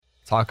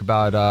talk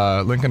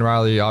about Lincoln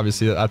Riley.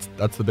 Obviously,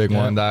 that's the big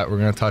one that we're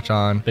gonna touch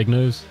on. Big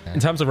news in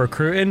terms of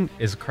recruiting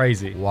is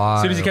crazy. Wild.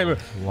 As soon as he came,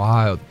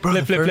 wild. Bro,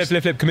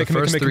 flip. Commit.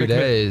 3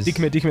 days.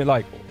 Decommit.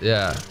 Like,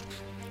 yeah.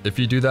 If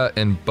you do that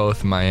in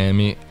both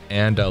Miami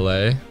and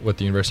LA with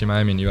the University of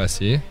Miami and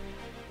USC,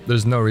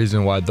 there's no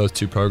reason why those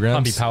two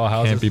programs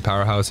can't be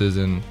powerhouses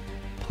and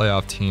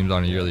playoff teams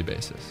on a yearly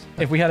basis.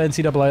 If we had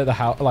NCAA at the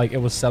house, like it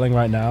was selling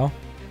right now,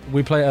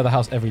 we play at the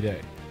house every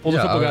day. All the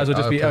football guys would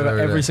just be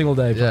every single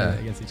day playing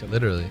against each other.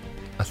 Literally.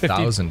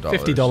 $1,000.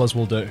 $50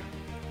 will do.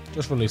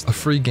 Just release a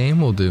free game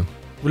will do.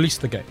 Release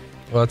the game.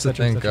 Well, that's the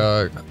thing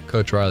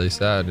Coach Riley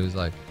said. It was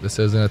like, this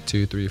isn't a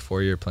 2, 3,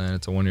 4 year plan.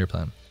 It's a 1 year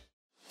plan.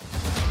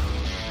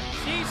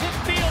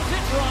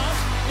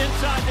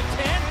 Inside the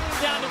 10,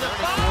 down to the 5.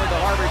 Toward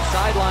the Harvard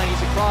sideline,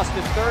 he's across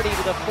the 30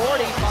 to the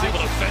 40. He's able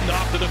to fend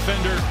off the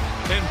defender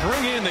and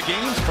bring in the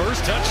game's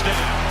first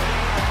touchdown.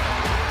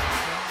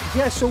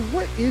 Yeah, so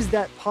what is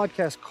that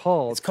podcast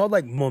called? It's called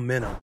like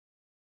Momentum.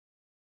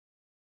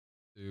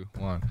 2,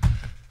 1.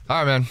 All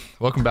right, man.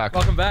 Welcome back.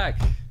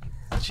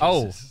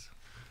 Jesus.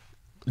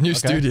 New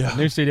studio.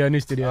 New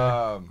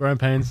studio. Growing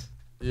pains.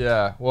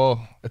 Yeah,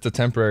 well, it's a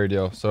temporary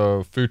deal.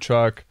 So food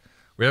truck.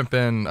 We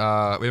haven't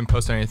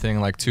posted anything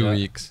in like 2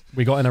 weeks.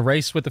 We got in a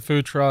race with the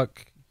food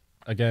truck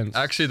against.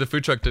 Actually, the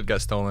food truck did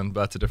get stolen, but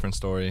that's a different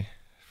story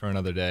for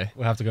another day.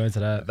 We'll have to go into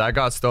that. That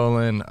got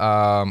stolen.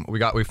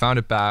 We found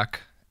it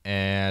back,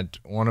 and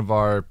one of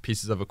our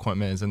pieces of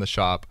equipment is in the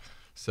shop.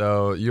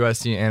 So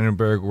USC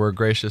Annenberg were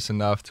gracious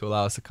enough to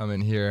allow us to come in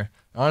here.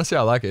 Honestly,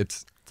 I like it.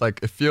 It's like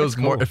it feels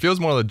cool. more. It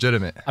feels more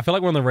legitimate. I feel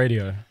like we're on the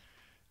radio.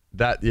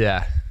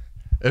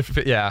 I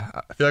feel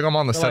like I'm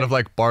on the set of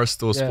like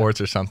Barstool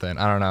Sports or something.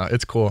 I don't know.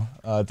 It's cool.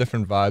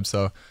 Different vibe.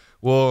 So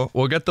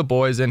we'll get the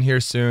boys in here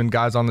soon,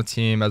 guys on the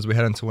team as we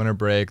head into winter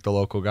break, the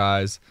local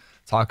guys.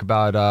 Talk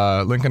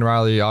about Lincoln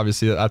Riley.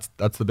 Obviously, that's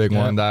the big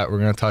one that we're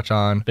going to touch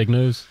on. Big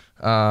news.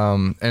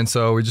 And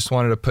so we just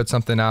wanted to put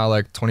something out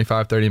like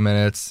 25, 30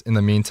 minutes in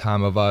the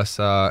meantime of us.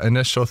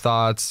 Initial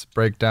thoughts,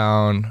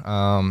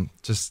 breakdown,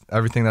 just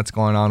everything that's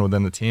going on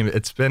within the team.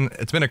 It's been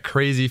a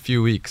crazy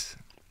few weeks.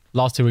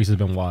 Last 2 weeks has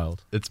been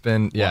wild. It's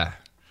been,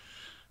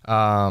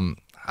 I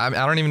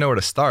don't even know where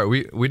to start.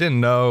 We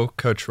didn't know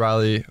Coach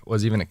Riley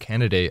was even a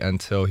candidate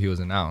until he was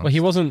announced. Well,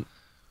 he wasn't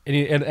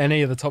in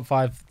any of the top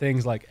 5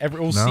 things. Like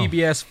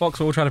CBS,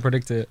 Fox were all trying to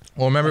predict it.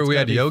 Well, remember we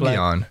had Yogi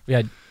on.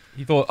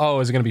 He thought,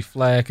 is it going to be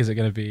Fleck? Is it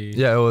going to be?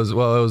 Yeah, it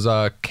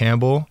was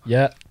Campbell.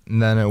 Yeah.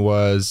 And then it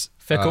was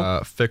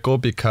Fickle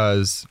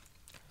because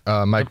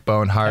Mike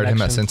Bone hired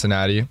him at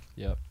Cincinnati.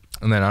 Yep.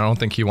 And then I don't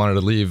think he wanted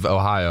to leave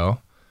Ohio.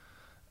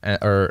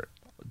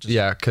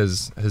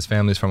 Because his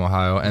family's from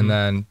Ohio. And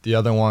then the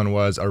other one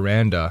was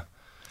Aranda.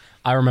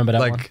 I remember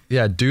that one.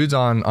 Yeah, dudes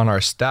on our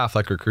staff,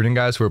 like recruiting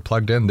guys who were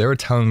plugged in, they were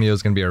telling me it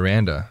was going to be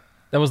Aranda.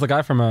 There was the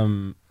guy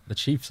from the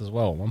Chiefs as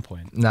well at one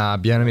point. Nah,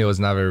 Bieniemy was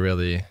never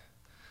really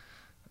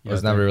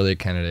a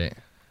candidate.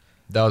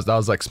 That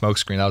was like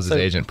smokescreen. That was his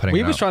agent putting it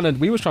out.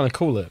 We was trying to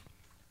cool it.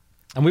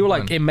 And we were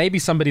like, it may be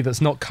somebody that's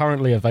not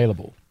currently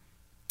available.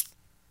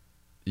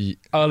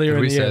 Earlier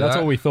in the year, that's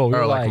what we thought. We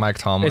were like Mike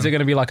Tomlin. Is it going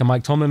to be like a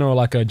Mike Tomlin or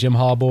like a Jim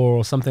Harbaugh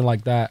or something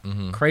like that?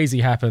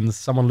 Crazy happens.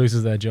 Someone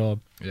loses their job.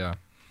 Yeah.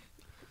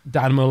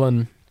 Dan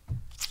Mullen.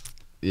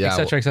 Yeah.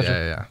 Et cetera.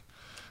 Yeah.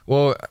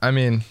 Well, I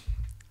mean,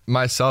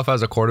 myself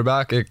as a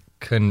quarterback, it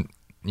couldn't,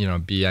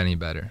 be any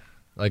better.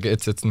 Like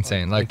it's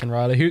insane. Like Lincoln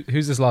Riley.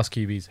 Who's this last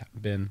QB's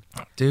been?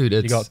 Dude,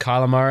 you got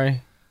Kyler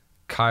Murray,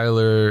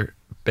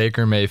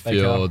 Baker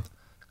Mayfield,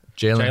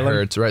 Jalen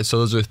Hurts, right? So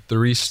those are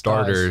 3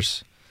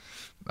 starters.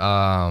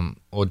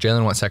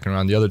 Jalen went second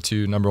round. The other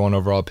 2 number 1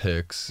 overall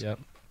picks. Yep.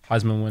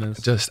 Heisman winners.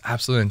 Just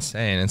absolutely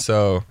insane. And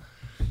so,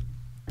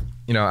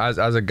 as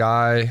a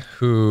guy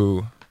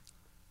who,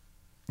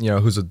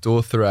 who's a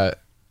dual threat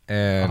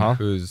and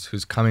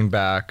who's coming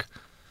back,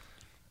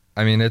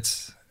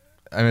 it's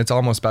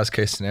almost best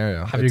case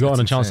scenario. Have you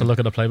gotten a chance to look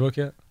at the playbook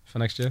yet for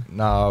next year?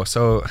 No.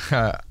 So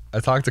I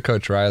talked to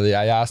Coach Riley.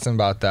 I asked him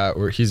about that,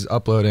 where he's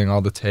uploading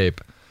all the tape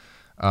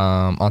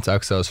onto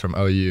Exos from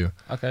OU.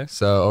 Okay.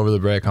 So over the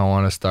break, I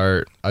just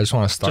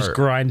want to start. Just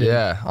grinding.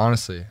 Yeah,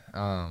 honestly.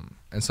 And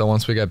so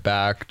once we get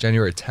back,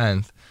 January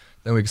 10th,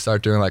 then we can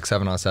start doing like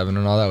 7-on-7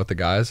 and all that with the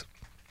guys.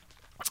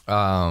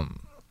 But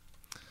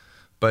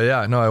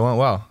yeah, no, it went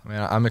well.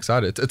 I'm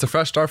excited. It's a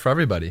fresh start for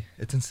everybody.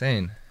 It's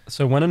insane.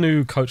 So when a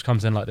new coach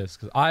comes in like this,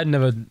 because I had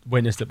never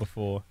witnessed it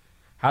before,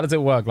 how does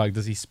it work? Like,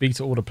 does he speak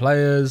to all the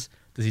players?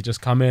 Does he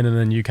just come in and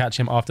then you catch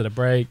him after the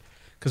break?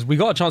 Because we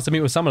got a chance to meet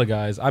with some of the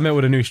guys. I met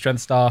with a new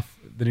strength staff,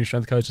 the new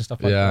strength coach and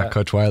stuff like that. Yeah,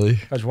 Coach Wiley.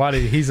 Coach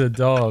Wiley, he's a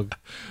dog.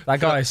 That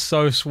guy is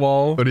so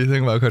swole. What do you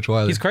think about Coach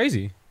Wiley? He's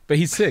crazy, but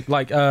he's sick.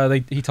 Like,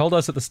 he told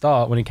us at the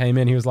start when he came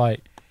in, he was like,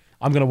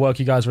 I'm going to work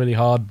you guys really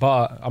hard,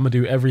 but I'm going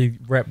to do every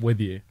rep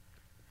with you.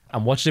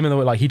 And watch him in the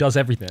way, like, he does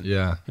everything.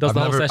 Yeah. He does the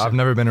whole session. I've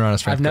never been around a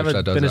strength coach that does that.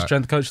 I've never been a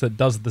strength coach that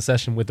does the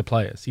session with the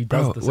players. He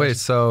does the session. Wait,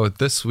 so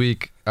this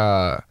week,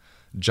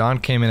 John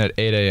came in at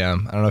 8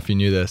 a.m. I don't know if you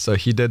knew this. So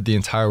he did the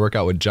entire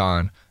workout with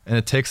John. and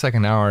it takes like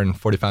an hour and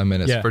 45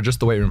 minutes Yeah. for just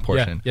the weight room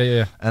portion.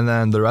 Yeah. And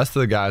then the rest of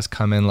the guys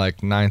come in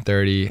like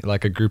 9:30,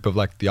 like a group of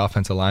like the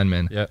offensive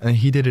linemen. Yeah. And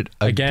he did it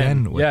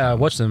again. With Yeah, I them.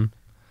 watched him.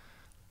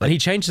 And he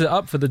changes it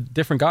up for the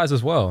different guys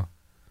as well.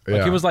 Like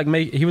Yeah. he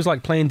was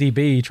like playing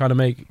DB, trying to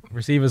make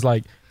receivers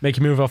like make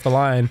him move off the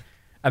line,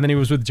 and then he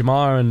was with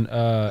Jamar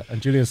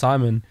and Julian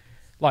Simon,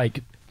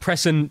 like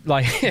pressing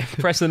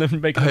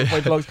and making the play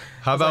blocks.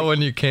 How about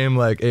when you came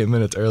like 8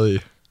 minutes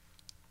early?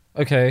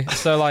 Okay,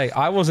 so like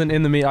I wasn't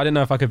in the meet. I didn't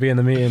know if I could be in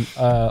the meeting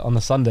on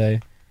the Sunday,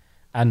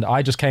 and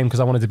I just came because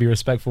I wanted to be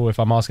respectful if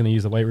I'm asking to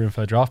use the weight room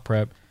for draft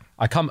prep.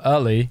 I come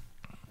early.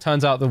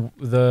 Turns out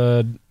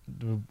the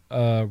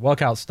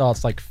workout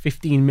starts like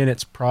 15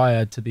 minutes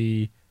prior to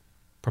the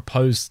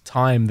proposed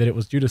time that it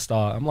was due to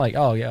start. I'm like,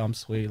 oh yeah, I'm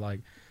sweet.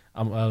 Like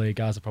I'm early.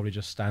 Guys are probably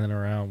just standing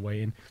around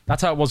waiting.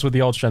 That's how it was with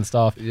the old strength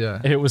stuff. Yeah.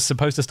 If it was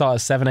supposed to start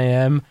at 7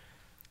 a.m.,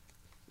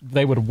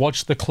 they would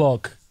watch the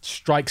clock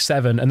strike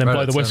 7 and then Right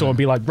blow at the whistle 7. and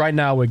be like, right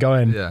now we're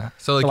going. Yeah.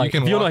 So like, So, you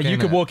can if you're walk not, you in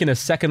could at- walk in a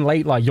second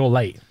late, like you're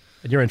late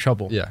and you're in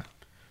trouble. Yeah.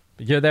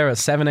 But you're there at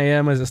 7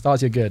 a.m. as it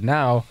starts, you're good.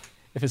 Now,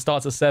 if it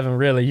starts at 7,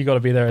 really, you got to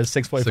be there at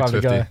 6:45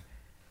 to go. 6:50.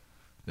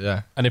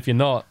 Yeah. And if you're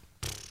not,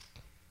 It's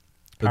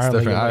apparently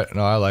different.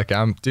 you're I like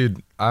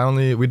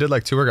it. We did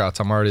like 2 workouts.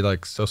 I'm already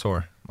like so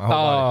sore. My whole oh,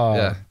 body.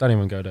 Yeah. don't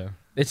even go there.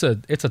 It's a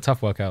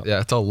tough workout. Yeah.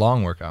 It's a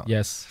long workout.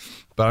 Yes.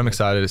 But I'm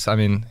excited. I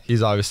mean,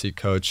 he's obviously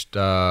coached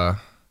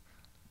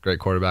great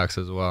quarterbacks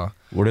as well.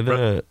 What are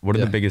Yeah.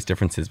 the biggest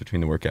differences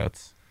between the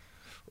workouts?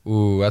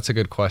 Ooh, that's a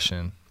good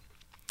question.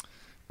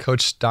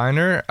 Coach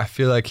Steiner, I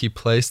feel like he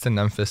placed an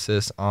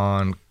emphasis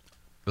on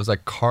it was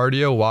like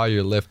cardio while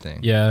you're lifting.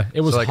 Yeah,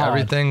 it was so like hard.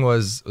 everything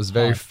was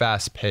very Hard.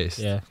 fast paced.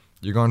 Yeah.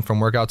 You're going from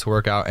workout to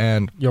workout,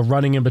 and You're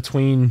running in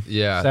between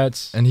yeah,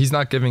 sets. and he's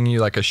not giving you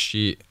like a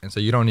sheet, and so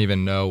you don't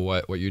even know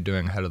what you're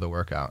doing ahead of the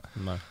workout.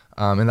 No.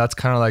 And that's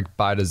kind of like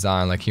by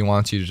design. Like he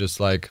wants you to just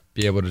like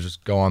be able to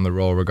just go on the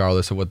roll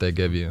regardless of what they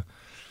give you.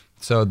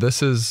 So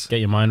this is Get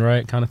your mind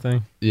right kind of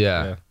thing.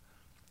 yeah.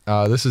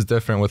 This is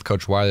different with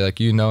Coach Wiley. Like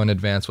you know in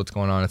advance what's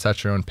going on. It's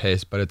at your own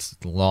pace, but it's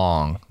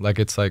long. Like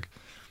it's like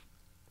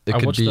it I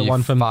could watched be the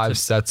one from 5 t-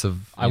 sets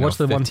of. I watched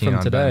the one 15 from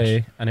on today,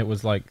 bench. and it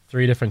was like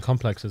 3 different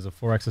complexes of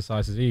 4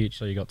 exercises each.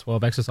 So you got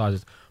 12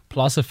 exercises,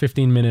 plus a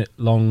 15-minute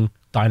long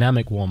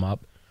dynamic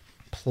warm-up,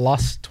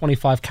 plus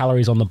 25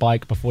 calories on the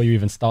bike before you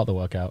even start the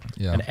workout.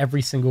 Yeah. And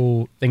every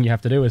single thing you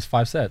have to do is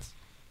 5 sets.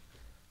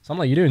 So I'm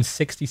like, you're doing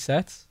 60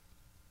 sets?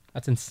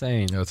 That's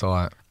insane. Yeah, it's a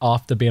lot.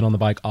 After being on the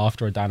bike,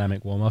 after a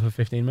dynamic warm-up for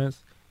 15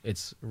 minutes,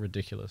 it's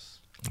ridiculous.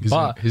 He's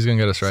But gonna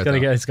get us He's right. gonna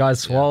though. get his guys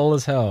swole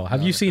as hell.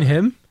 Have you seen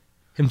him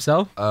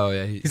himself? Oh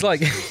yeah, He's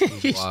like,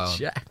 he's wild.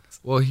 jacked.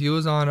 Well, he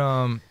was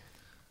on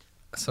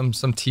some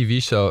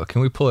TV show.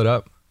 Can we pull it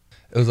up?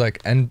 It was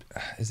like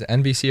is it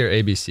NBC or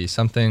ABC?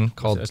 Something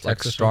called it a like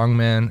Texas show?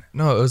 Strongman.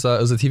 No, it was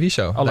a TV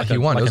show. Oh, that like he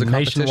won. Like It was a a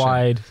competition.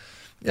 nationwide.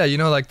 Yeah, you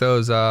know, like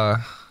those. I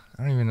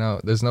don't even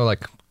know. There's no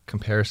like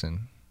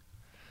comparison,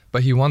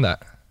 but he won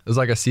that. It was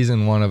like a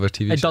season 1 of a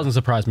TV It show. doesn't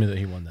surprise me that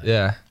he won that.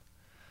 Yeah,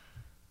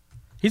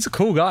 He's a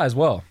cool guy as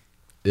well.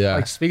 yeah.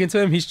 Like speaking to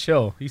him, he's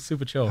chill. He's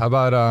super chill. How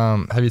about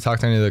have you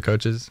talked to any of the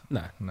coaches?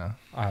 No, No.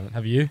 I haven't.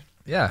 Have you?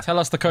 Yeah. Tell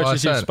us the Well, I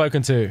coaches you've said-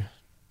 spoken to.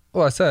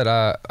 Well, I said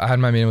I had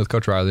my meeting with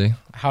Coach Riley.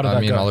 How did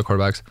that me and go? all the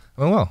quarterbacks. It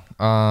went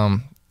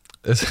well.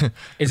 It's a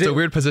it-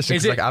 weird position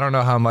is because like it- I don't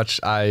know how much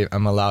I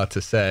am allowed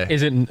to say.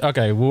 Is it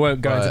okay? We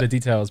won't go into But- the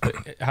details, but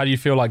how do you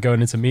feel like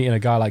going into meeting a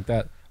guy like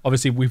that?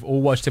 Obviously, we've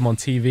all watched him on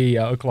TV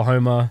at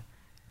Oklahoma,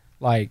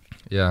 like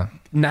Yeah.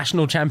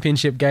 national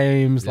championship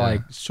games, Yeah.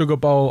 like Sugar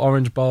Bowl,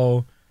 Orange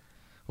Bowl.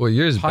 Well,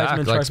 years Heisman back,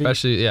 like Trophy.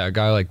 especially a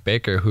guy like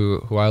Baker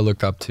who I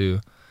looked up to,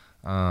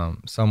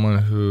 someone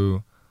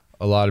who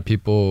a lot of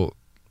people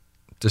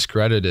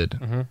discredited,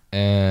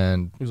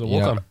 and He was a you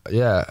know, walk-on.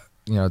 yeah,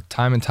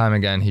 time and time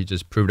again he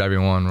just proved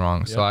everyone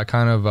wrong. So Yeah. I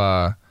kind of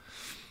I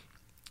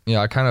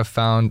kind of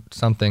found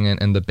something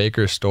in the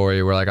Baker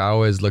story where like I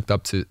always looked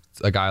up to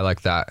a guy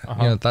like that.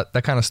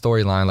 That kind of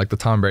storyline, like the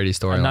Tom Brady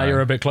storyline. And now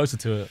you're a bit closer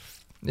to it.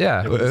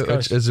 yeah, with his which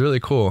coach. is really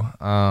cool.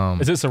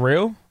 Is it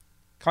surreal?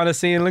 Kind of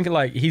seeing Lincoln,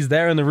 like he's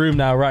there in the room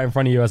now, right in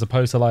front of you, as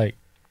opposed to like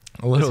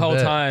a little this whole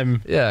bit.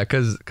 time. Yeah,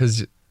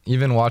 because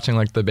even watching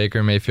like the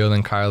Baker Mayfield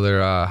and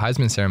Kyler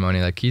Heisman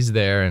ceremony, like he's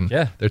there and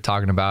Yeah. they're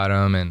talking about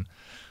him, and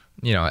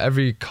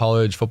every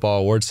college football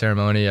award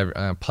ceremony,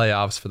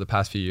 playoffs for the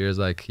past few years,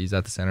 like he's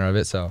at the center of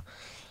it. So,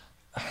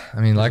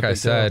 I mean, like a I big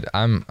said,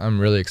 I'm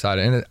really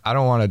excited, and I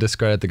don't want to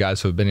discredit the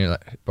guys who have been here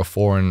like,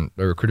 before and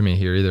they're recruiting me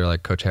here either,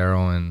 like Coach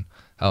Harrell and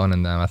Helen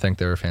and them. I think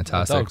they were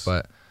fantastic, dogs.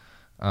 but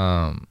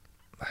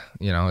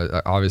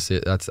obviously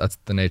that's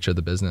the nature of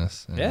the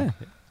business. and- Yeah,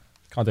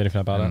 can't do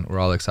anything about and it. we're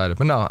all excited.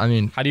 But no, I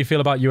mean, How do you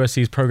feel about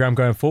USC's program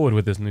going forward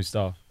with this new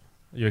stuff?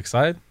 Are you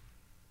excited?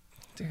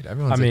 dude,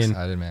 everyone's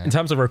excited, man. in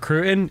terms of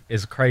recruiting,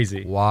 is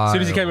crazy. Wild. As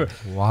soon as he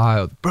came,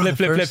 wild. Bro, flip,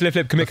 the flip, flip, commit,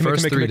 the commit,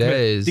 first commit, 3 commit,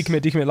 days.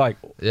 decommit, like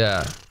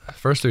Yeah.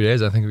 First 3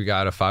 days, I think we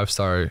got a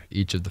 5-star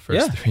each of the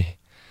first Yeah. 3.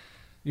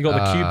 you got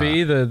the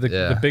QB, the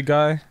yeah. big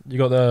guy. You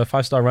got the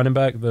 5-star running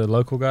back, the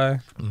local guy.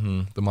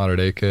 The modern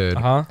day kid.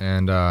 Uh-huh.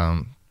 And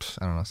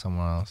I don't know,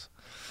 someone else.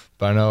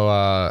 But I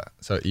know,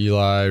 so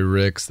Eli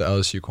Ricks, the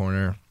LSU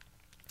corner.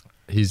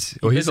 He's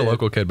a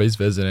local kid, but he's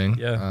visiting.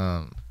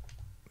 Yeah.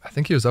 I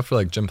think he was up for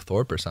like Jim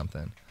Thorpe or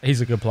something.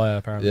 He's a good player,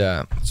 apparently.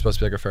 Yeah, it's supposed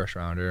to be like a first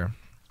rounder.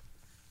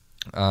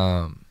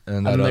 And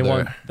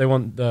they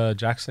want the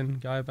Jackson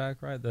guy back,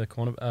 right? The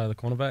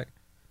cornerback.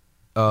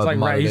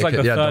 He's He's like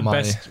the third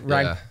best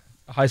ranked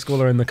high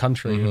schooler in the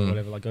country or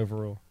whatever, like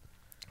overall.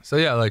 So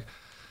yeah, like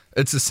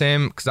it's the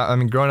same. Because I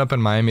mean, growing up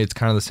in Miami, it's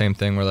kind of the same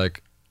thing. Where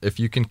like if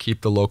you can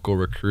keep the local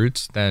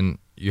recruits, then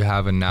you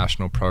have a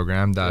national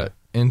program that,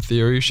 in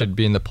theory, should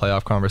be in the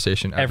playoff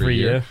conversation every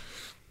year.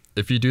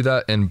 If you do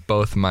that in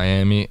both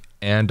Miami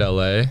and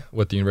LA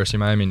with the University of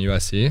Miami and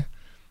USC,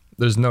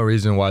 there's no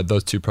reason why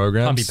those two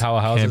programs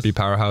can't be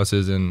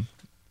powerhouses and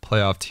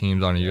playoff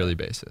teams on a yearly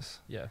basis.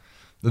 Yeah.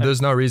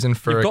 There's no reason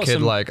for a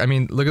kid look at the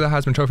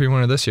Heisman Trophy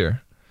winner this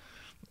year.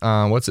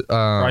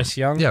 Bryce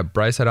Young? Yeah,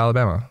 Bryce at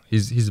Alabama.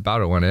 He's about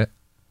to win it.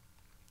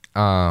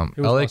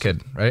 LA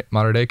kid, right?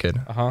 Modern day kid.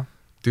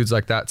 Dudes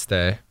like that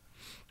stay.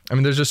 I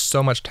mean, there's just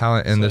so much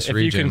talent in this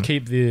region. If you can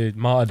keep the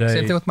Mater Dei.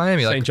 Same thing with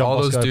Miami. Like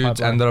all those dudes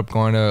ended up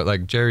going to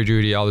like Jerry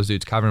Jeudy, all those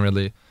dudes, Calvin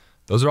Ridley.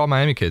 Those are all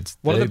Miami kids.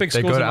 What are the big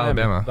schools go to in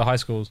Miami? Alabama. The high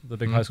schools, the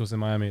big high schools in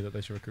Miami that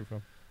they should recruit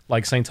from.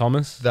 Like St.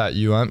 Thomas? That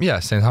yeah,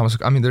 St. Thomas.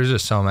 I mean, there's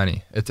just so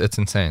many. It's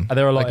insane. Are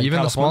there a lot in even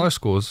California? The smaller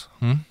schools?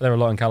 Are there a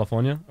lot in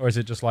California? Or is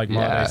it just like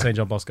Mater Dei, St.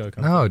 John Bosco?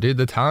 No, dude,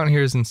 the talent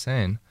here is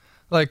insane.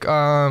 Like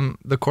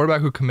the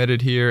quarterback who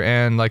committed here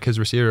and like his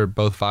receiver,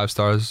 both 5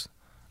 stars.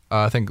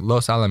 I think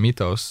Los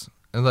Alamitos.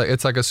 And like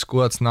it's like a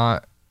school that's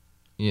not.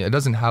 Yeah, it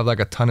doesn't have like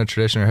a ton of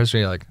tradition or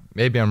history. Like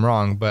maybe I'm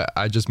wrong, but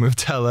I just moved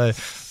to LA.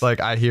 Like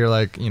I hear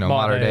like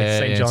Mater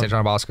Dei and St.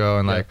 John Bosco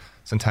and like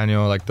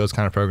Centennial, like those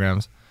kind of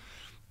programs.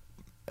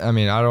 I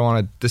mean, I don't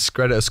want to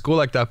discredit a school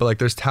like that, but like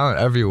there's talent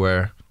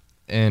everywhere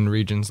in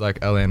regions like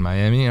LA and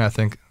Miami, and I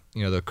think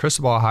the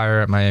Cristobal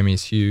hire at Miami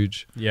is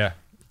huge. Yeah,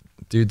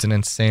 dude's an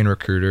insane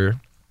recruiter,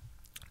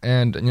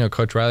 and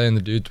Coach Riley and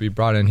the dudes we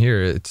brought in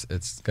here, it's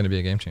going to be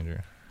a game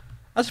changer.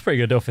 That's a pretty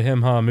good deal for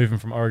him, huh? Moving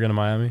from Oregon to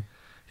Miami.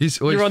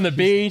 You're on the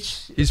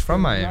beach. He's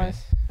from Miami.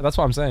 Nice. That's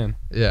what I'm saying.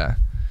 Yeah.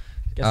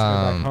 Gets to go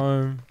back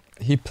home.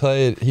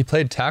 He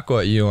played tackle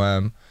at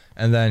UM,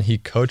 and then he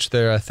coached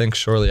there. I think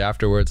shortly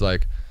afterwards.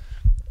 Like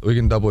we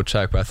can double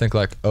check, but I think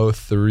like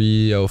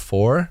 03,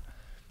 04.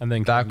 And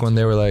then back when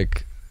they were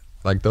like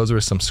those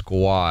were some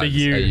squads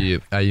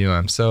at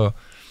UM. So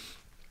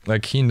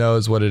like he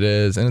knows what it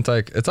is, and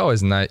it's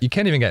always nice. You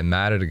can't even get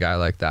mad at a guy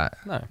like that.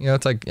 No.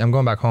 It's like I'm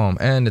going back home,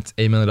 and it's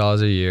 $8 million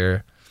a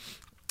year.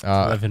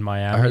 Live in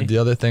Miami. I heard the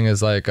other thing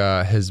is like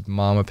his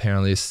mom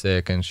apparently is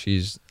sick and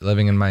she's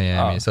living in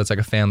Miami, so it's like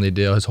a family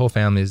deal. His whole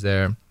family's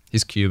there.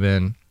 He's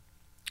Cuban,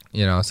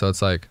 so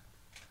it's like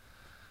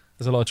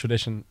there's a lot of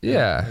tradition.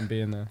 In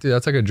being there, dude.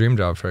 That's like a dream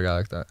job for a guy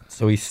like that.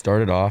 So he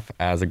started off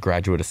as a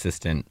graduate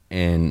assistant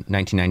in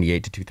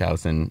 1998 to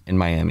 2000 in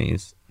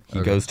Miami's.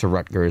 He goes to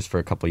Rutgers for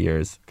a couple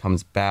years,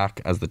 comes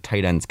back as the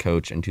tight ends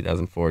coach in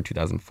 2004,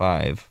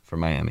 2005 for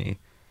Miami,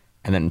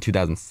 and then in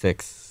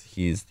 2006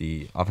 he's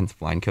the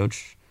offensive line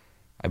coach,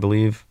 I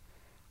believe,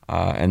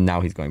 and now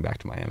he's going back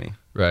to Miami.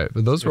 Right,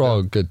 but those were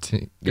all good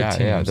teams those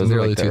in the were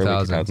early like the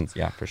 2000s.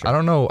 Yeah, for sure. I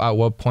don't know at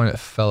what point it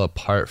fell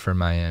apart for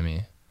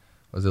Miami.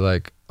 Was it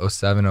like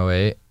 07,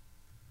 08?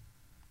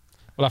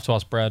 We'll have to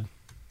ask Brad.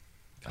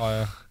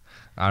 I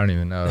don't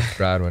even know if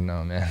Brad would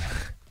know, man.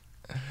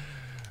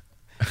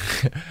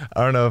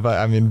 I don't know if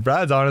I mean,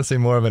 Brad's honestly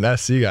more of an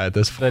SC guy at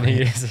this point. Than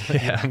he is a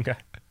young guy.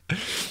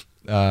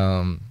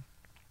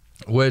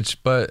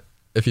 But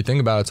if you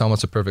think about it, it's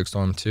almost a perfect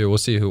storm too. We'll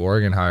see who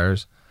Oregon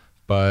hires,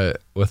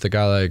 but with a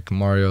guy like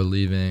Mario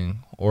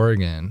leaving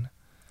Oregon,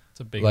 it's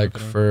a big like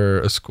opening. For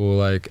a school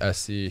like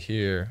SC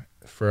here,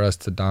 for us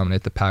to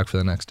dominate the pack for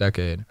the next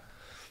decade,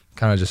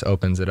 kind of just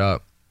opens it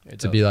up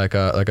to be like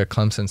a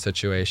Clemson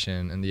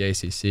situation in the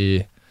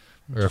ACC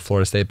or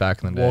Florida State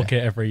back in the day. Walk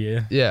it every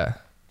year. Yeah,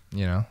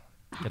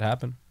 Could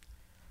happen.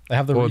 They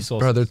have the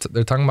resources. Bro,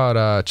 they're talking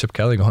about Chip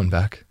Kelly going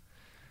back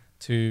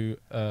to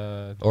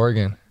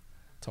Oregon.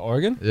 To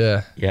Oregon?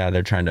 Yeah. Yeah,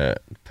 they're trying to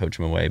poach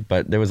him away.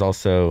 But there was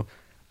also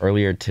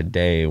earlier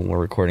today, when we're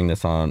recording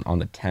this on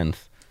the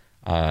 10th,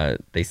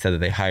 they said that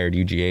they hired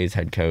UGA's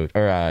head coach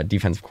or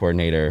defensive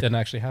coordinator. Didn't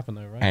actually happen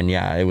though, right? And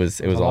yeah, it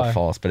was all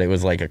false. But it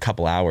was like a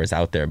couple hours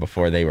out there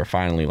before they were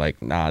finally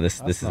like, nah,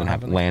 this isn't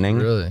happening. Lanning.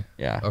 Really?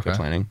 Yeah. Okay. Coach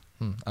Lanning.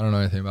 I don't know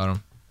anything about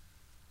him.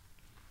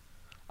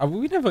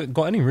 We never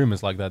got any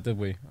rumors like that, did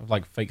we? Of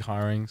like fake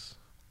hirings.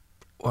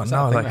 Well,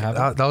 no, like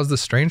that was the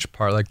strange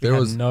part. Like there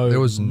was no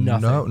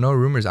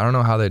rumors. I don't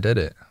know how they did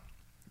it.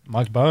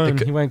 Mike Bone,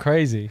 he went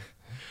crazy.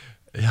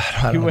 Yeah,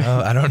 I don't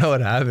know. I don't know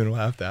what happened. We'll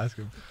have to ask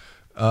him.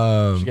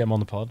 Should get him on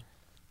the pod.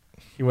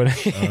 He would. I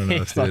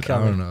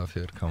don't know if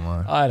he'd come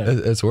on. I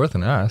don't. It's worth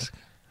an ask.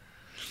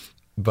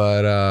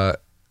 But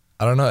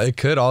I don't know. It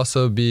could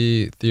also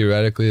be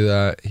theoretically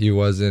that he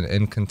wasn't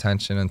in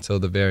contention until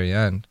the very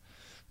end.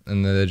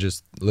 And then they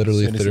just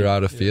literally threw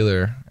out a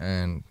feeler,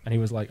 and he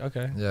was like,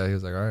 okay. Yeah, he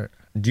was like, all right.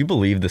 Do you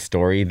believe the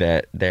story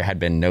that there had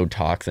been no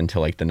talks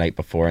until like the night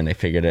before and they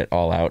figured it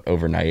all out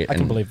overnight? I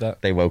can believe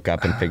that. They woke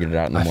up and figured it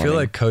out in the morning. I feel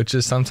like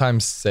coaches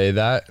sometimes say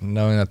that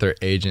knowing that their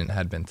agent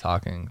had been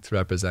talking to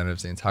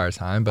representatives the entire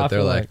time, but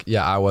they're like,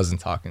 yeah, I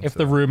wasn't talking if to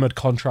the them. rumored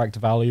contract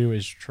value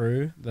is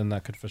true, then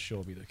that could for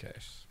sure be the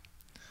case.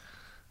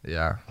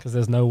 Yeah. Because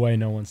there's no way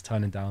no one's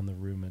turning down the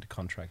rumored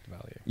contract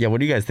value. Yeah, what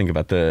do you guys think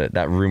about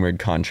that rumored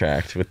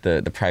contract with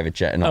the private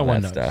jet and all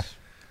that stuff?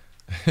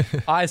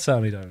 I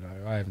certainly don't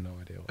know. I have no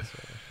idea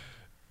whatsoever.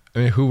 I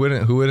mean, who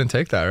wouldn't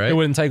take that, right? It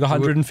wouldn't take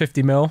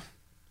 150 mil.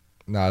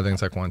 No, I think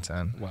it's like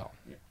 110. Well,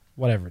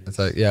 whatever it is. It's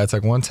like, yeah, it's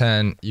like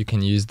 110. You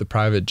can use the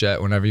private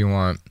jet whenever you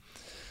want.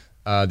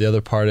 The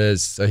other part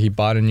is he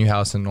bought a new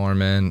house in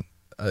Norman.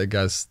 I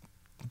guess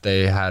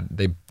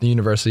the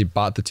university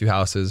bought the two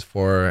houses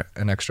for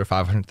an extra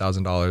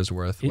 $500,000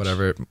 worth,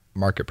 whatever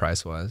market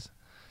price was.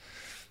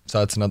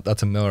 So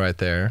that's a mill right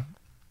there.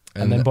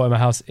 And then bought him a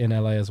house in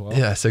LA as well.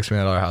 Yeah, $6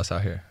 million house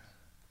out here.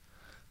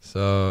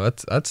 So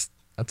that's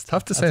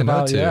tough to say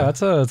no to. Yeah,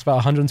 it's about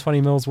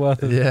 120 mils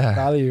worth of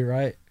value,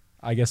 right?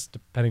 I guess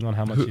depending on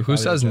how much. Who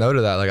says no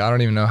to that? Like I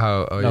don't even know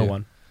how. No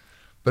one.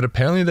 But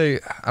apparently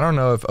I don't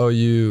know if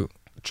OU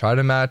tried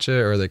to match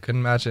it or they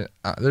couldn't match it.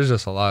 There's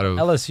just a lot of.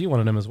 LSU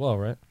wanted him as well,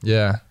 right?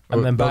 Yeah,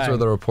 and then those were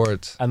the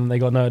reports. And then they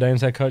got Notre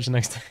Dame's head coach the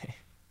next day.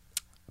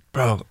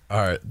 Bro,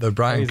 all right, the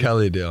Brian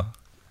Kelly deal.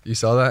 You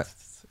saw that?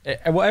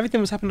 Well,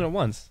 everything was happening at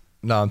once.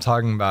 No, I'm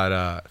talking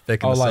about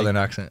faking the southern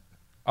accent.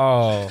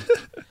 Oh,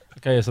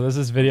 okay. So there's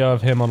this video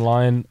of him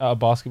online at a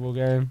basketball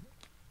game.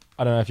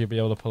 I don't know if you'll be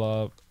able to pull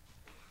up,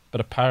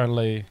 but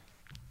apparently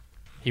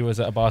he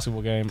was at a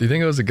basketball game. Do you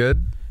think it was a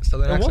good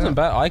southern accent? It wasn't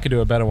bad. I could do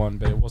a better one,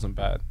 but it wasn't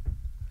bad.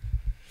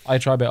 I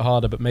tried a bit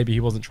harder, but maybe he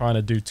wasn't trying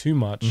to do too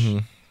much. Mm-hmm.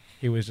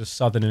 He was just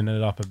southerning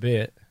it up a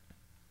bit.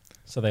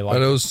 So they liked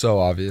it. But it was so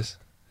obvious.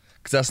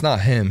 Because that's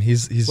not him.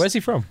 He's Where's he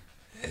from?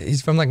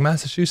 He's from like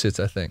Massachusetts,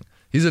 I think.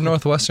 He's a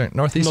northeastern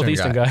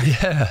guy.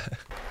 Yeah.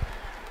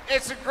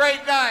 It's a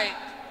great night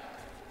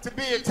to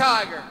be a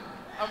Tiger.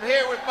 I'm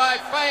here with my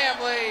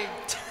family,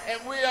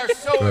 and we are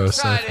so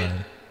excited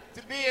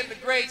to be in the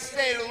great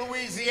state of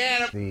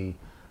Louisiana. The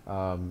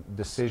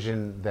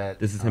decision that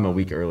this is him a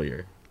week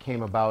earlier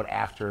came about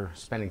after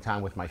spending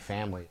time with my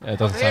family. Yeah, it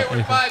doesn't sound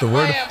anything. The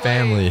word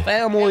family.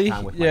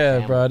 Yeah,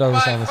 bro, it doesn't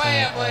sound the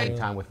same. Spending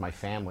time with my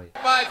family.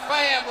 My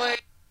family.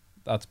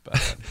 That's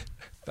bad.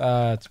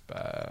 That's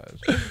bad.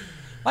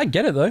 I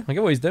get it though. I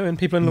get what he's doing.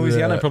 People in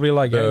Louisiana probably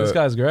like, yeah, this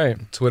guy's great.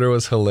 Twitter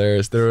was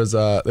hilarious. There was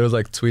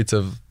like tweets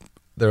of,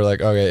 they were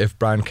like, okay, if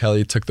Brian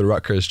Kelly took the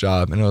Rutgers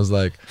job, and it was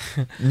like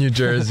New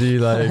Jersey,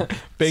 like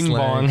Bing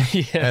slang. bong.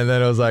 Yeah. And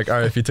then it was like, all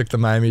right, if he took the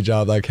Miami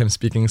job, like him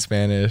speaking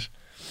Spanish.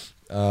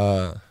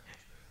 But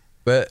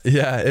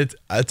yeah,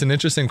 it's an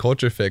interesting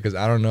culture fit because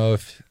I don't know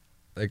if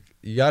like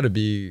you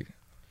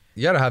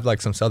gotta have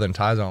like some Southern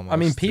ties almost. I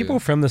mean, people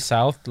from the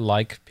South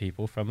like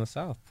people from the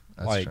South.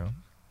 That's like, true.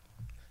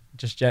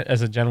 Just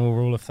as a general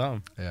rule of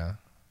thumb. Yeah.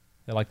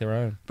 They like their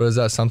own. But is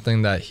that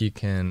something that he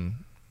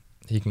can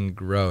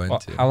grow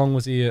into? How long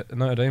was he at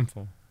Notre Dame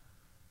for?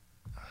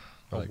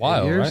 Like a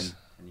while, 8 years? right?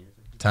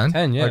 10?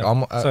 10, yeah. Like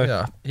almost, so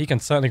yeah. He can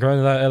certainly grow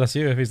into that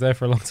LSU if he's there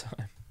for a long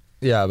time.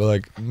 Yeah, but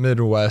like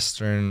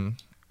Midwestern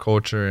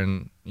culture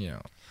and, you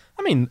know.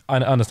 I mean, I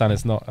understand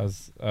it's not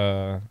as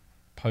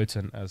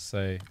potent as,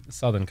 say,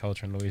 Southern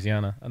culture in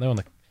Louisiana. And they're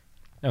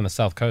on the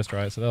South Coast,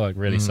 right? So they're like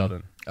really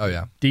Southern. Oh,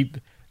 yeah.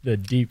 The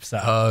deep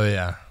South. Oh,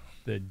 yeah.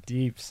 The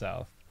deep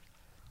South.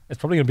 It's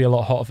probably going to be a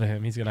lot hotter for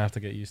him. He's going to have to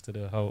get used to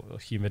the whole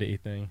humidity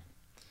thing.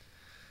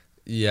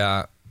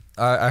 Yeah.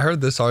 I heard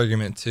this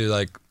argument too,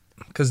 like,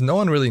 because no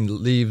one really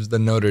leaves the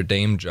Notre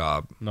Dame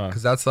job. No.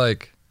 Because that's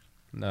like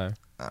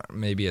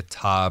maybe a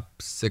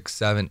top 6,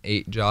 7,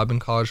 8 job in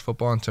college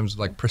football in terms of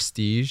like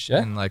prestige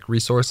and like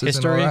resources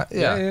history. and all that.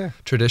 Yeah.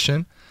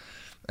 Tradition.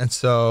 And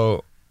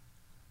so,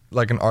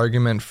 like an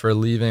argument for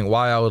leaving,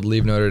 why I would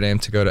leave Notre Dame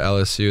to go to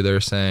LSU,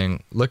 they're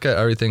saying, look at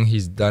everything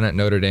he's done at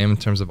Notre Dame in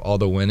terms of all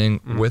the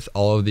winning with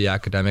all of the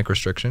academic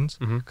restrictions,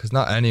 because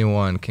not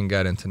anyone can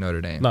get into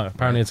Notre Dame. No,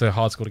 apparently it's a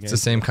hard school to get into.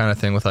 It's the same kind of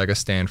thing with like a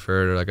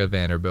Stanford or like a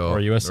Vanderbilt.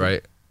 Or USC.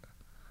 Right?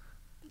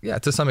 Yeah,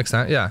 to some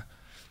extent, yeah.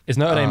 Is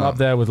Notre Dame up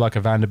there with like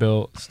a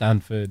Vanderbilt,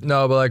 Stanford?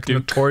 No, but like Duke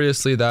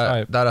notoriously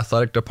that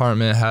athletic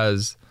department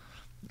has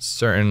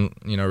certain,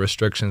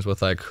 restrictions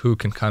with like who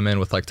can come in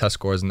with like test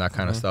scores and that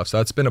kind of stuff. So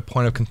that's been a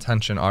point of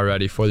contention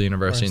already for the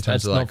university in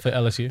terms of like not for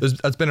LSU.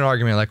 That's been an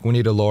argument like we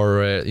need to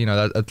lower it,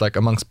 that's like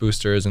amongst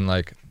boosters and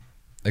like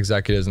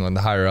executives and like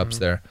the higher ups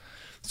there.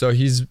 So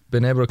he's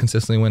been able to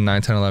consistently win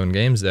 9, 10, 11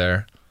 games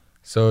there.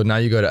 So now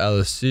you go to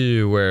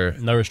LSU where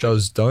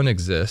those don't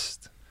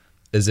exist.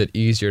 Is it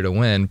easier to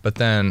win? But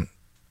then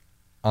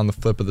on the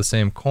flip of the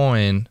same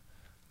coin,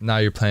 now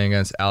you're playing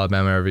against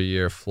Alabama every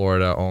year,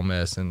 Florida, Ole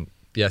Miss, and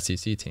the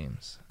SEC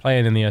teams.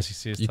 Playing in the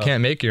SEC is you tough.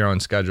 Can't make your own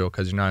schedule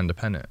because you're not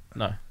independent.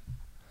 No.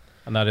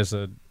 And that is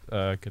a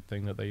good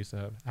thing that they used to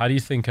have. How do you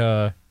think,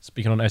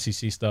 speaking on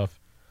SEC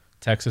stuff,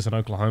 Texas and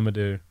Oklahoma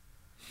do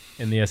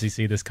in the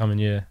SEC this coming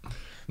year?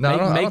 No, I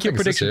don't make think your it's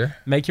this prediction. year.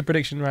 Make your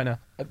prediction right now.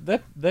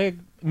 They're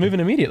moving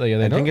immediately. Are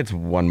they I not? think it's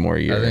one more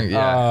year. I think,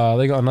 yeah.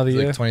 They got another It's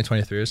year. like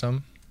 2023 or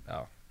something.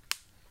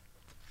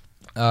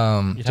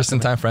 Oh. Just in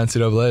time for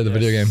NCAA, the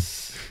video game.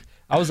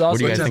 I was asking. What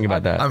do you guys think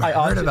about that?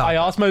 I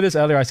asked Mo this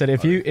earlier. I said,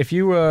 if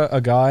you were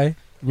a guy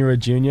and you were a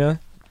junior,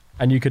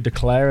 and you could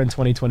declare in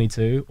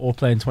 2022 or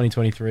play in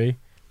 2023,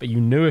 but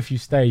you knew if you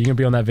stay, you're gonna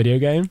be on that video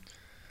game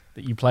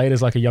that you played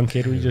as like a young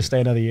kid, would you just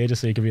stay another year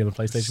just so you could be on the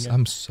PlayStation game?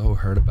 I'm so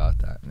hurt about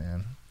that,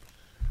 man.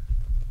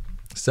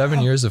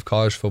 7 years of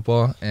college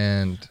football,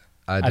 and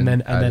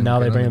then now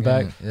they bring it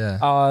back. Yeah.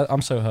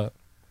 I'm so hurt.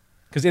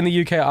 Because in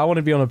the UK, I wanted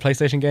to be on a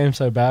PlayStation game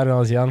so bad when I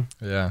was young.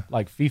 Yeah.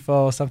 Like FIFA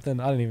or something.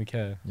 I didn't even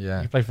care.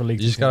 Yeah. You play for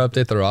leagues. You just gotta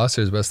update the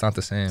rosters, but it's not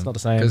the same. It's not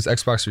the same. Because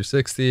Xbox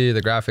 360,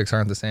 the graphics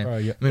aren't the same. Bro,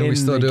 I mean, we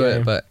still do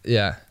it, but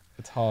yeah.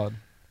 It's hard.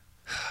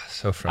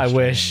 So frustrating. I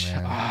wish.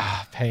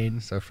 Man.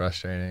 Pain. So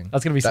frustrating.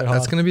 That's gonna be so hard.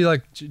 That's gonna be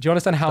like Do you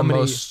understand how the many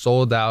most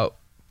sold out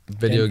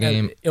video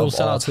game it'll of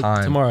sell all out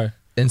time. tomorrow?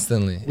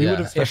 Instantly. We Yeah.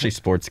 would've- Especially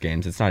sports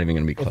games. It's not even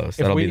going to be close. if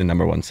That'll we- be the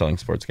number one selling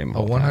sports game of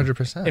all time.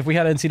 100%. If we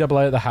had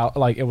NCAA at the house,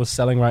 like it was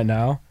selling right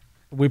now,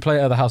 we play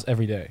it at the house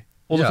every day.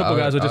 All the Yeah, football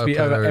guys would just I be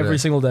play over every day.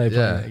 single day playing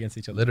Yeah, it against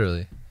each other.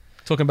 Literally.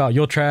 Talking about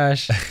you're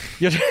trash.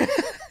 You're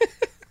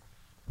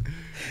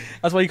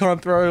That's why you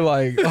can't throw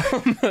like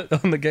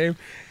on the game.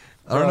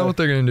 I don't know what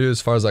they're gonna do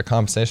as far as like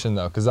compensation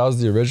though, because that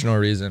was the original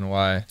reason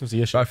why. It was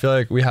the issue. But I feel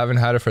like we haven't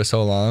had it for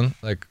so long.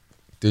 Like,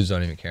 dudes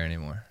don't even care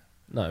anymore.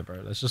 No,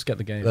 bro. Let's just get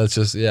the game. That's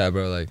just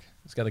bro.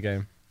 Let's get the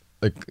game.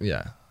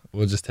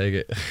 We'll just take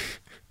it.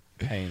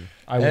 Pain.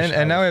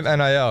 And now we have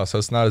NIL, so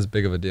it's not as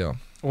big of a deal.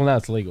 Well, now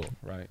it's legal,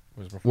 right?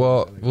 Whereas before it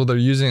was illegal. Well, they're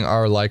using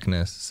our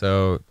likeness,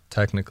 so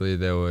technically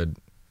they would.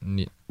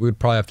 We'd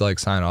probably have to like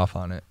sign off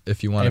on it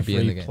if you want to be in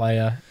the Every game.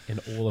 player in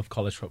all of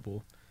college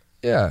football.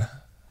 Yeah,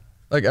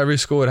 like every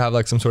school would have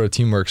like some sort of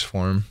teamworks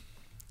form.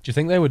 Do you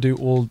think they would do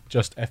all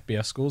just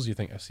FBS schools? Do you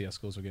think FCS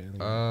schools would get in the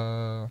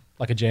game?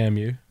 Like a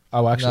JMU?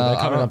 Oh, actually, they're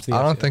coming up to the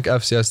I don't FCS. think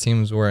FCS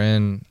teams were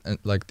in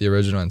like the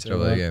original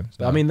NCAA games.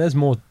 But, I mean, there's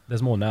more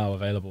now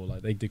available.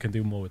 Like they can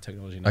do more with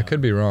technology now. I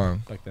could be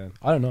wrong, Back then,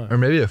 I don't know. or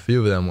maybe a few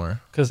of them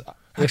were. Because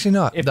Actually,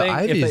 no. if The they- if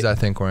Ivies, they- I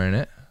think, were in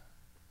it.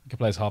 you could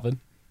play as Harvard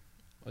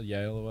or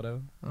Yale or whatever.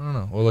 I don't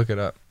know. We'll look it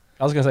up.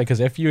 I was gonna say because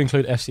if you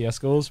include FCS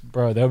schools,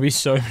 bro, there'll be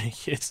so many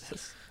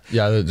kids.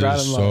 Yeah, there's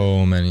Random,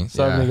 so many.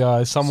 So yeah. many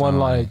guys. Someone So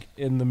many. like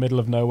in the middle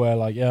of nowhere,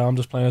 like, yeah, I'm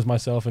just playing as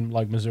myself in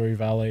like Missouri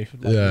Valley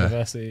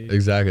University.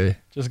 Exactly.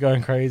 Just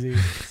going crazy.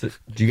 So,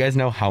 do you guys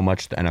know how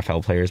much the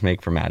NFL players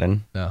make for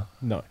Madden? No.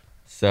 No.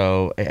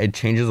 So it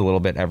changes a little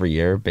bit every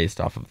year based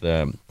off of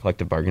the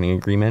collective bargaining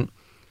agreement.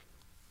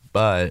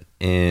 But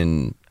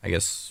in, I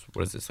guess,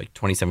 what is this, like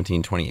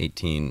 2017,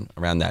 2018,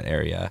 around that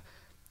area,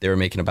 they were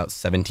making about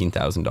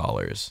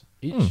 $17,000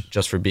 Each.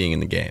 just for being in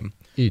the game.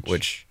 Each.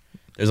 Which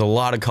there's a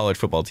lot of college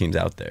football teams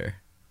out there.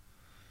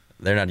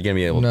 They're not going to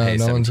be able to No, pay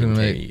no one's gonna $17K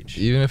make. each.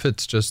 Even if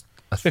it's just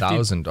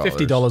 $1,000.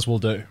 $50 will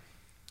do.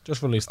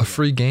 Just release the A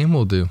free game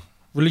will do.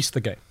 Release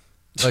the game.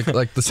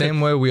 Like the same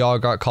way we all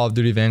got Call of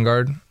Duty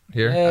Vanguard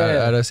here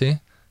at SE.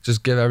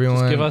 Just give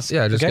everyone. give us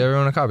just the give game.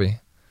 everyone a copy.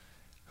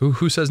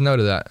 Who says no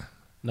to that?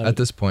 Nobody. At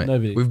this point,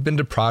 Nobody. we've been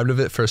deprived of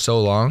it for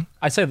so long.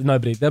 I say that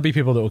nobody. There'll be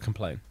people that will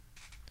complain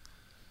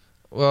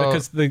Well,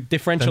 because the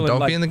differential. then don't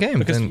like, be in the game,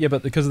 Because, then- yeah,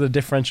 but because of the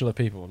differential of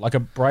people, like a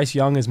Bryce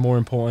Young is more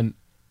important.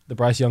 The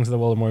Bryce Youngs of the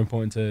world are more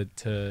important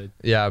to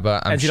yeah,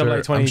 but I'm NCAA sure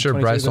 2022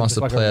 Bryce than wants just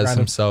to like a play as random-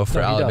 himself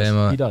for No, he does.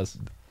 Alabama. He does.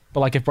 But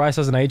like if Bryce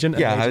has an agent,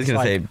 and Yeah, the I was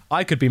agent's gonna like, say-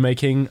 I could be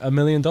making $1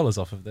 million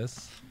off of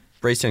this.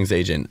 Bryce Young's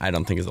agent, I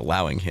don't think is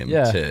allowing him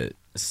Yeah. to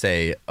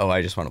say, "Oh,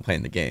 I just want to play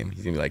in the game."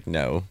 He's gonna be like,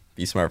 "No,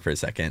 be smart for a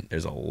second.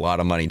 There's a lot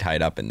of money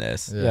tied up in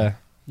this." Yeah,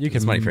 you can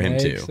It's money for him,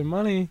 make too. some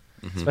money.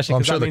 Especially Well, I'm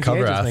 'cause sure that the means cover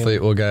agent's making-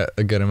 athlete will get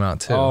a good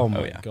amount too. Oh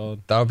my yeah.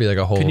 god! That would be like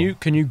a whole.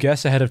 Can you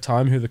guess ahead of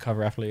time who the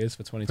cover athlete is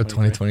for for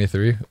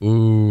 2023? 2023?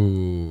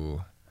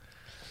 Ooh.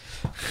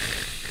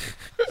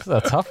 This is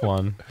a tough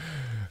one.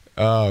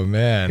 Oh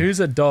man. Who's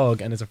a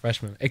dog and is a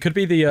freshman? It could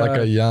be the Like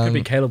a young- Could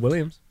be Caleb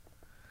Williams.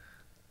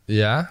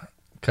 Yeah,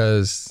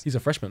 because He's a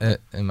freshman. it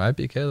might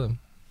be Caleb.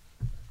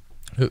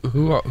 Who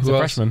He's a else?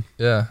 freshman.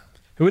 Yeah,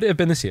 Who would it have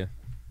been this year?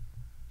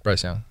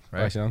 Bryce Young,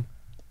 right? Bryce Young.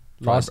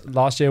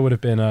 Last year would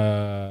have been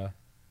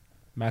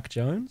Mac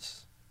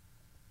Jones.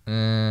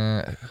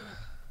 No,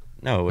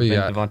 it would Who you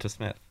have been got? Devonta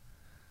Smith.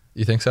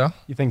 You think so?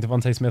 You think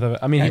Devontae Smith?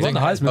 I mean, Yeah, he I won the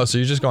think- Heisman. Oh, so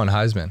you're just going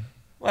Heisman?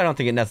 Well, I don't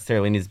think it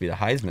necessarily needs to be the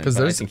Heisman, 'Cause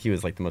but I there's- think he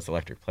was like the most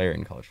electric player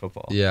in college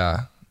football.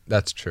 Yeah,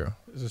 that's true.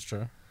 This is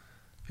true.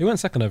 He went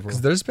second overall.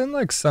 Because there's been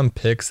like some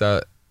picks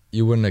that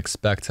you wouldn't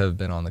expect to have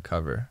been on the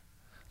cover.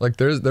 Like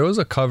there was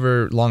a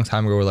cover a long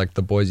time ago where like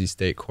the Boise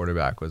State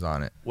quarterback was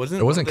on it. It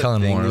wasn't one of the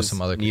Kellen Moore. It was things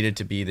some other. needed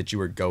to be that you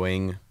were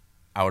going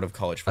out of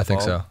college football. I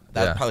think so,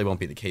 That yeah. probably won't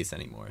be the case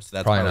anymore. So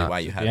that's Probably probably not. why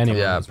you had. Yeah, some of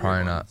yeah, those weird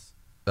probably not.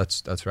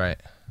 ones. That's right.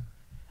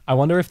 I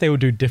wonder if they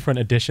would do different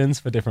editions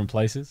for different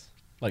places,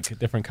 like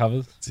different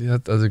covers. See,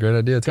 that's a great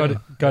idea too.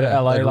 Go to Yeah,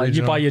 LA, like you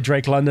regional. buy your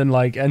Drake London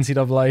like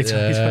NCAA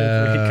 2023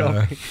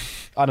 Yeah. copy.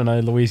 I don't know,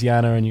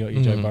 Louisiana, and you got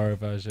your Joe Mhm. Burrow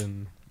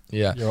version.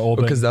 Yeah, You're all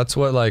because that's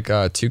what like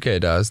 2K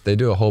does. They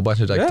do a whole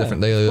bunch of like Yeah,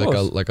 different. They do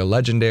of like a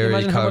legendary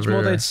Imagine cover. how much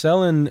more they'd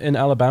sell in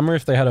Alabama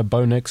if they had a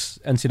Bo Nix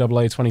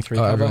NCAA 23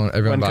 cover.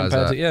 Everyone buys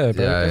compared that. to, yeah,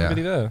 bro, Yeah,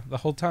 everybody there, the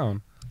whole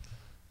town.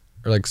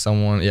 Or like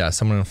someone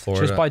in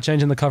Florida. Just by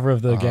changing the cover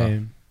of the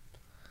game.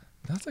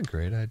 That's a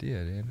great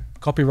idea, dude.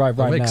 Copyright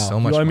They'll right make now. so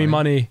much you owe me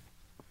money.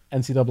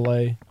 money,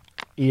 NCAA,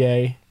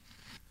 EA.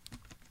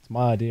 It's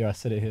my idea. I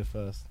said it here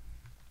first.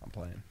 I'm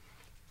playing.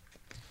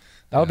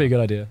 That would be a good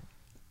idea.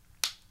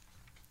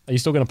 Are you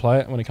still going to play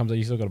it when it comes out?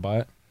 You still got to buy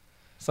it?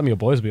 Some of your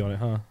boys will be on it,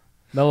 huh?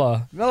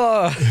 Miller.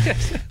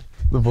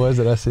 The boys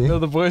at SC. No,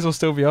 the boys will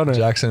still be on it.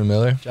 Jackson and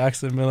Miller.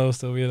 Jackson Miller will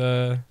still be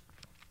there.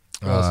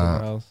 Who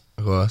else?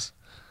 Who else?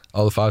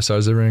 All the 5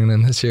 stars they're bringing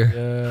in this year.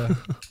 Yeah,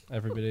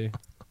 everybody.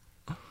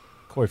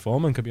 Corey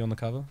Foreman could be on the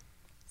cover.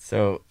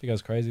 So If he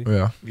goes crazy.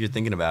 Yeah. if you're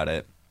thinking about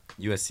it,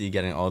 USC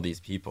getting all these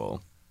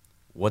people,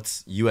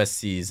 what's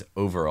USC's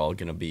overall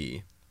going to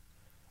be?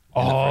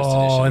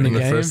 Oh, in the In the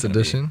game? first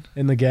edition.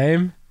 In the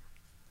game?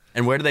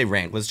 And where do they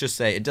rank? Let's just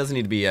say it doesn't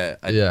need to be a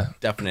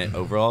definite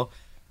overall,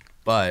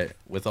 but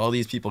with all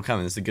these people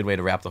coming, this is a good way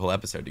to wrap the whole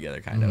episode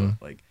together, kind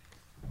of. Like,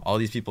 all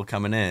these people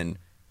coming in,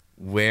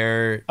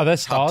 where... Are there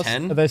top stars?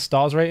 10? Are there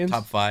stars ratings?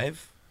 Top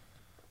 5?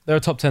 They're a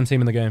top 10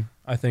 team in the game,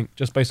 I think,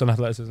 just based on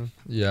athleticism.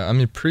 Yeah, I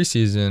mean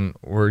preseason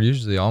we're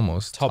usually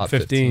almost Top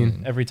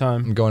 15 every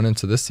time. Going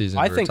into this season,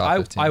 I we're think top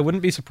 15. I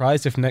wouldn't be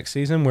surprised if next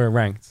season we're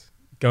ranked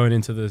going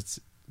into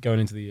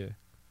the year,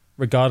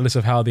 regardless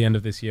of how the end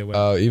of this year went.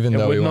 Oh, even It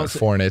though would we not went su-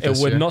 4-8 this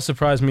It would year. not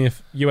surprise me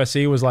if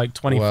USC was like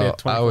 25th, Well,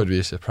 24th. I would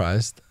be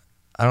surprised.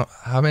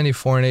 How many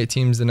 4-8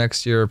 teams the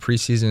next year are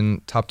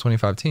preseason top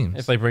 25 teams?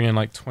 If they bring in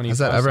like 25 Has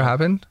that ever stars.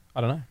 happened?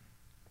 I don't know.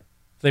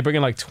 If they bring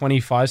in like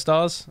 25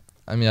 stars,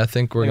 I mean, I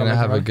think we're Think I'll gonna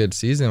make have it a right? good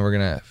season. We're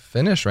gonna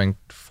finish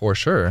ranked for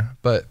sure.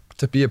 But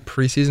to be a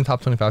preseason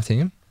top 25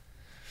 team,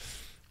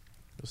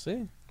 we'll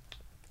see.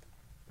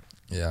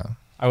 yeah,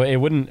 It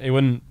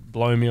wouldn't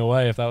blow me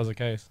away if that was the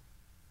case.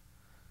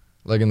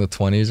 like in the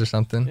 20s or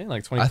something. Yeah,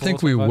 like 24, I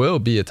think we 25. will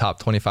be a top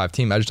 25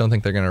 team. I just don't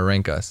think they're gonna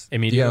rank us.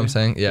 Immediately. You get what I'm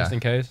saying? Yeah. Just in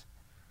case.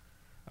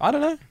 I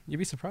don't know. You'd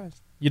be surprised.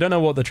 You don't know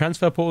what the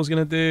transfer portal is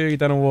going to do. You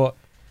don't know what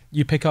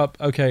you pick up.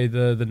 Okay,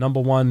 the number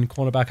 1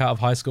 cornerback out of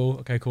high school.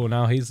 Okay, cool.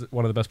 Now he's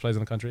one of the best players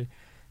in the country.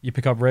 You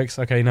pick up Ricks.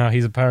 Okay, now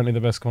he's apparently the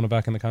best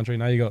cornerback in the country.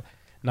 Now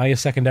your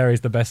secondary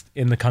is the best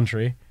in the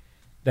country.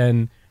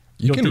 Then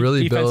You can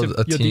really build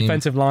a your team.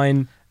 defensive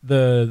line.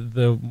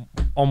 The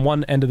on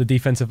one end of the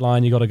defensive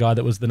line, you got a guy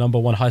that was the number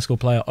 1 high school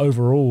player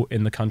overall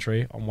in the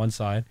country on one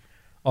side.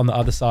 On the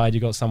other side, you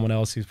got someone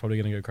else who's probably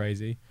going to go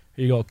crazy.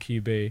 You got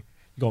QB.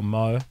 You got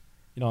Mo. You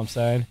know what I'm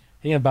saying?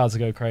 He about to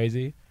go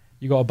crazy.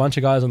 You got a bunch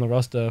of guys on the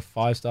roster,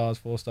 5 stars,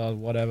 4 stars,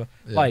 whatever.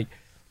 Yeah. Like,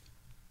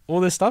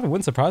 all this stuff, it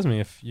wouldn't surprise me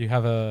if you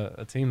have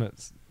a team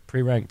that's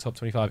pre-ranked top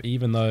 25,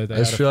 even though they I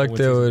just had a feel like 4-win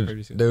they season would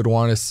previously.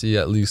 want to see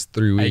at least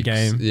 3 weeks. A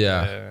game.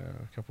 Yeah.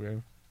 A couple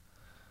games.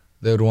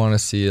 They would want to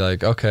see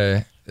like,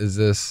 okay, is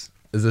this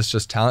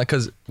just talent?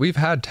 Because we've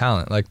had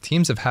talent. Like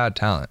teams have had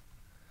talent.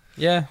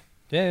 Yeah.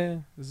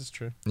 This is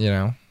true. You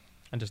know,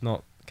 And just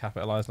not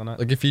capitalized on it.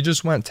 like if you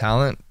just went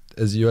talent,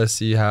 is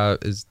USC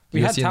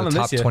We had USC in talent the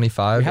this top year.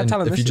 25? We had And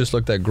talent if this you year. just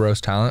looked at gross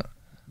talent,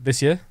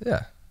 This year?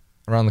 yeah,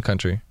 around the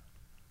country,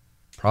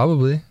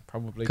 probably.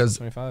 Probably Because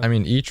top 25. I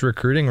mean, each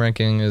recruiting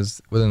ranking is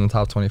within the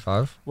top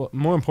 25. well,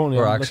 more importantly,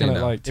 Or I'm actually, looking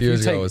at no. like 2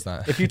 years ago it was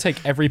not. if you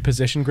take every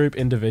position group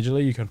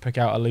individually, you can pick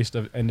out at least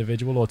an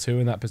individual or 2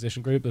 in that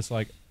position group that's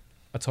like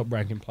a top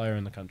ranking player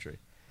in the country.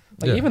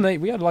 Like Yeah. even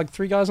we had like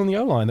 3 guys on the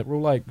O line that were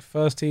all like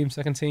first team,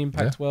 second team,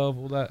 Pac-12,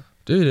 all that.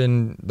 Dude,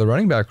 in the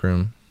running back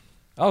room,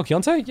 Oh,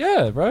 Keontae,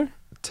 yeah, bro,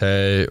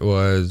 Tay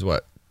was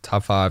what,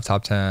 top 5,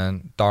 top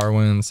 10.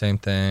 Darwin, same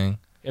thing.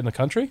 in the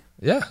country.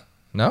 Yeah,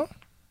 no,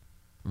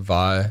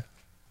 Vi.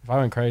 If I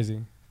went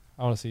crazy,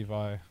 I want to see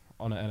Vi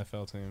on an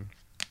NFL team.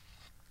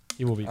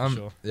 He will be for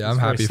sure. Yeah, He's I'm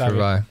very happy for savvy.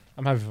 Vi.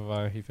 I'm happy for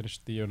Vi. He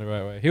finished the year in the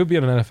right way. He'll be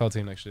on an NFL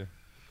team next year,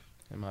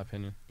 in my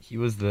opinion. He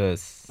was the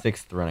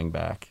 6th running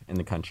back in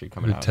the country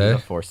coming Who, out. Tay?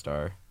 He's a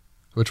 4-star.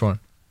 Which one?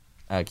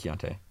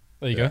 Keontae.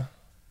 There you Yeah. go.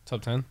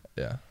 Top 10.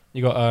 Yeah.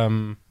 You got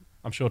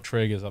I'm sure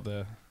Trig is up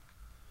there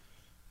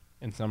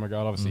in some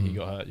regard. Obviously he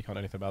got hurt. You can't do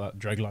anything about that.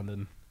 Drake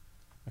London.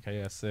 Okay,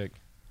 yeah, sick.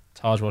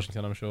 Taj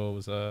Washington, I'm sure,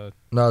 was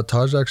No,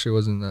 Taj actually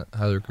wasn't that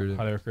highly recruited.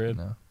 highly recruited.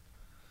 No.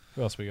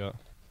 Who else we got?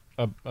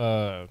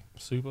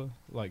 Super,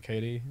 like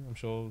KD, I'm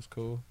sure was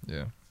cool.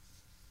 Yeah.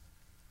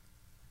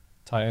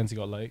 Tight ends, you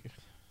got Lake.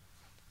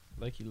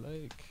 Lake.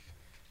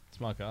 It's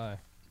my guy.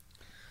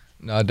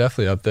 No,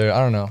 definitely up there. I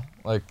don't know.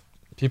 Like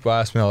people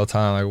ask me all the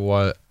time,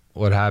 like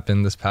what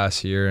happened this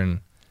past year, and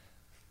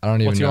I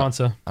don't even What's know. your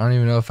answer? I don't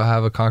even know if I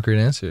have a concrete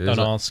answer. Don't There's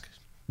ask.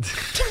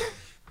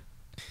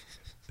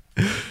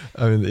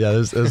 I mean, yeah,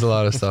 there's a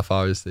lot of stuff,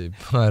 obviously,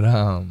 but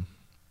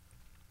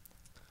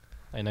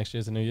Hey, next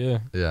year's a new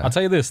year. yeah. I'll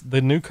tell you this: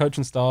 the new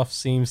coaching staff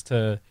seems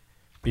to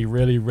be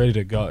really ready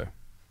to go.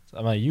 So,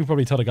 I mean, you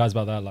probably told the guys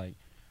about that. Like,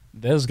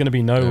 there's going to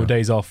be no Yeah.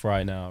 days off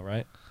right now,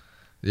 right?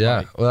 Yeah,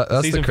 Like, well, that's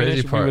the season crazy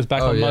finished, part. We was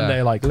back Oh, on yeah.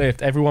 Monday. Like,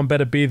 lift. Everyone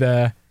better be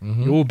there.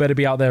 Mhm. You all better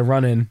be out there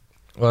running.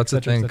 Well, that's the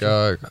et cetera, thing et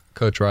cetera.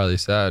 Coach Riley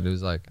said. It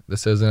was like,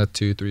 this isn't a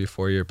 2, 3,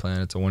 4 year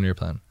plan. It's a 1 year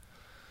plan.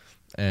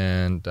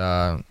 And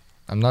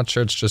I'm not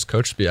sure it's just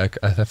coach speak.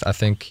 I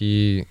think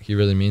he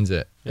really means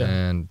it. Yeah.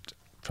 And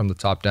from the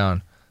top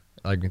down,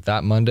 like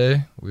that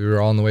Monday, we were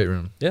all in the weight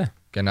room. Yeah.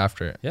 Getting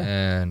after it. Yeah.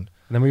 And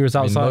then we was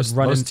outside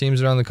running. Most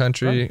teams around the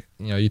country,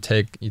 you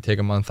take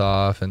a month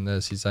off and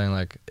this. He's saying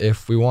like,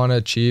 if we want to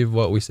achieve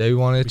what we say we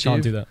want to achieve, we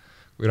can't do that.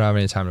 We don't have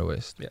any time to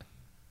waste. Yeah.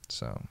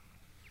 So.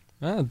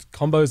 Yeah,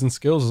 combos and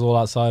skills is all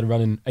outside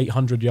running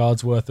 800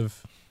 yards worth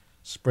of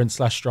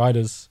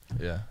sprint/striders.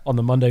 Yeah. On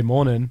the Monday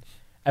morning,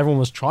 everyone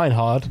was trying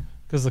hard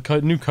because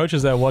the new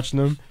coaches there watching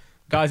them.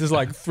 Guys is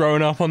like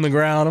throwing up on the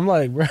ground. I'm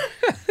like, bro,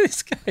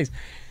 these guys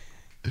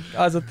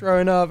are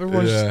throwing up.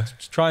 Everyone's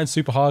just trying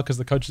super hard because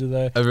the coaches are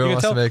there. Everyone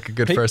wants to make a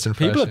good first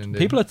impression.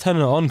 People are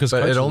turning it on because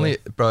it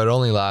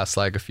only lasts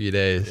like a few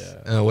days.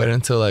 Yeah. And wait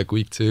until like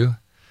week 2,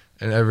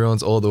 and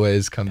everyone's old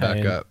ways come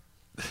back up.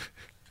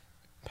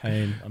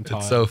 Pain. I'm tired.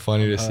 It's so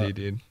funny to see,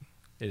 dude.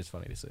 It is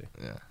funny to see.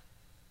 Yeah.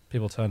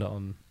 People turned it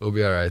on. We'll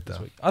be all right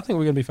though. I think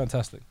we're gonna be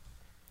fantastic.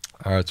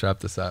 All right, let's wrap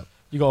this up.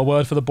 You got a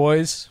word for the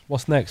boys?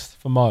 What's next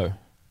for Mo?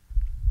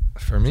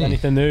 For me, is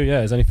anything new?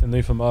 Yeah, is anything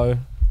new for Mo?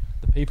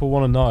 The people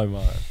want to know,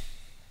 Mo.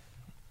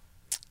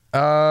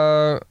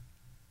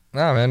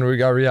 Nah, man,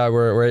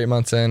 we're 8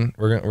 months in.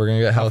 We're gonna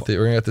get healthy.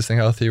 We're gonna get this thing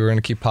healthy. We're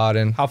gonna keep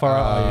potting. How far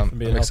out are you from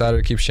being I'm healthy? excited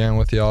to keep sharing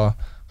with y'all.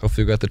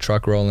 Hopefully, we got the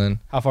truck rolling.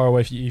 How far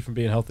away are you from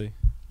being healthy?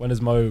 When does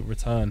Mo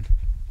return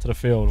to the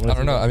field? I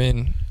don't know. I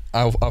mean,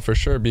 I'll for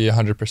sure be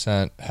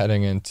 100%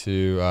 heading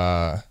into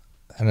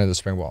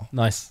spring ball.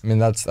 Nice. I mean,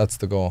 that's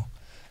the goal,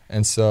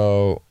 and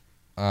so,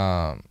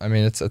 I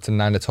mean, it's a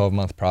 9 to 12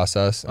 month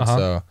process, and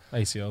so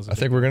ACLs. I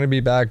think we're gonna be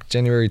back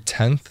January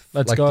 10th,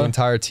 Let's go. The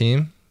entire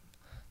team.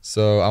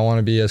 So I want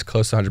to be as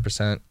close to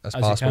 100% as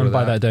possible. You can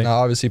by that day. Now,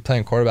 obviously,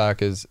 playing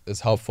quarterback is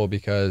helpful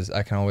because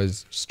I can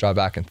always just drop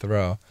back and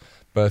throw.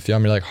 But if you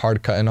want me like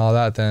hard cut and all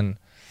that, then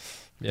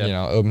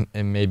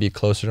it may be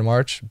closer to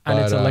March. And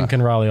but, it's a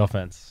Lincoln Riley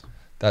offense.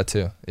 That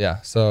too,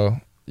 yeah. So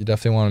you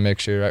definitely want to make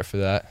sure you're right for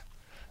that.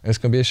 And it's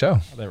gonna be a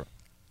show.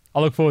 I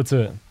look forward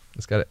to it.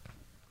 Let's get it.